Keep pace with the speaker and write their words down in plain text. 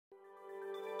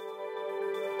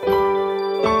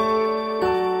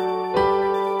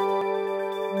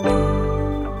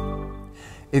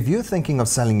If you're thinking of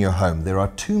selling your home, there are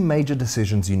two major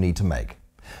decisions you need to make.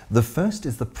 The first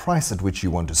is the price at which you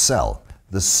want to sell.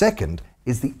 The second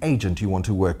is the agent you want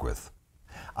to work with.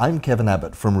 I'm Kevin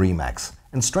Abbott from REMAX,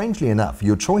 and strangely enough,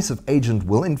 your choice of agent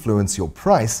will influence your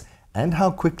price and how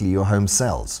quickly your home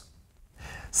sells.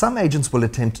 Some agents will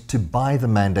attempt to buy the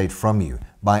mandate from you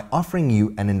by offering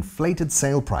you an inflated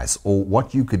sale price or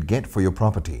what you could get for your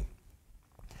property.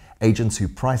 Agents who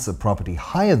price a property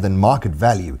higher than market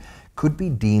value could be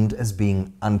deemed as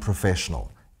being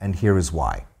unprofessional, and here is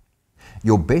why.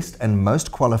 Your best and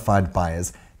most qualified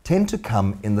buyers tend to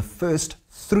come in the first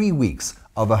 3 weeks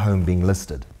of a home being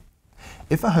listed.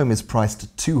 If a home is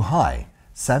priced too high,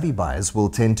 savvy buyers will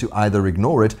tend to either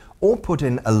ignore it or put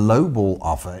in a lowball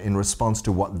offer in response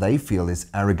to what they feel is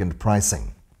arrogant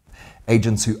pricing.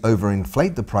 Agents who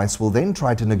overinflate the price will then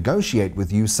try to negotiate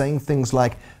with you, saying things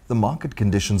like the market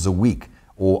conditions are weak,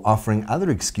 or offering other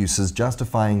excuses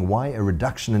justifying why a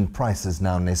reduction in price is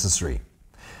now necessary.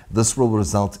 This will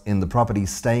result in the property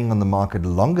staying on the market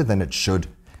longer than it should,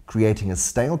 creating a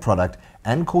stale product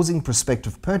and causing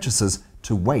prospective purchasers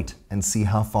to wait and see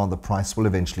how far the price will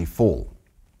eventually fall.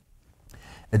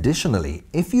 Additionally,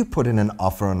 if you put in an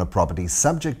offer on a property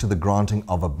subject to the granting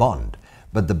of a bond,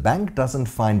 but the bank doesn't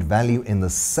find value in the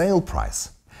sale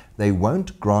price, they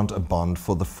won't grant a bond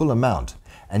for the full amount,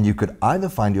 and you could either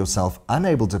find yourself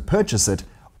unable to purchase it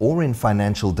or in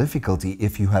financial difficulty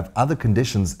if you have other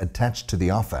conditions attached to the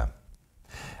offer.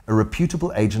 A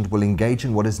reputable agent will engage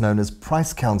in what is known as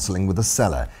price counseling with the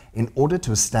seller in order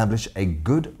to establish a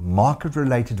good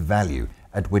market-related value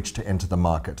at which to enter the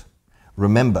market.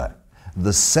 Remember,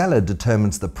 the seller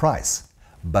determines the price,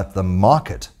 but the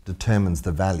market determines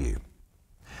the value.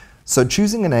 So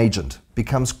choosing an agent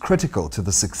becomes critical to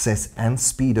the success and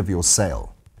speed of your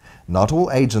sale. Not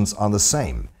all agents are the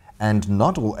same, and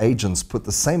not all agents put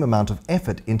the same amount of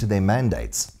effort into their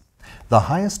mandates. The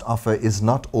highest offer is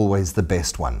not always the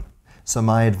best one, so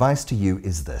my advice to you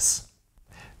is this.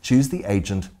 Choose the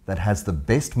agent that has the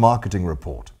best marketing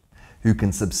report, who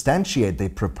can substantiate their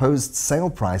proposed sale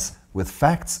price with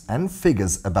facts and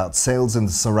figures about sales in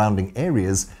the surrounding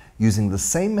areas using the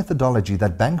same methodology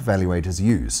that bank valuators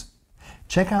use.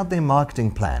 Check out their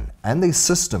marketing plan and their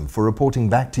system for reporting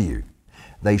back to you.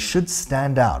 They should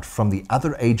stand out from the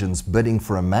other agents bidding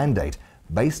for a mandate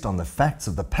based on the facts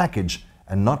of the package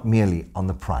and not merely on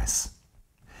the price.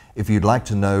 If you'd like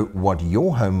to know what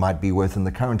your home might be worth in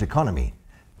the current economy,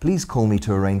 please call me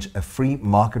to arrange a free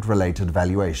market-related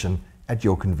valuation at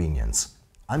your convenience.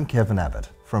 I'm Kevin Abbott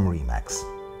from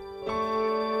REMAX.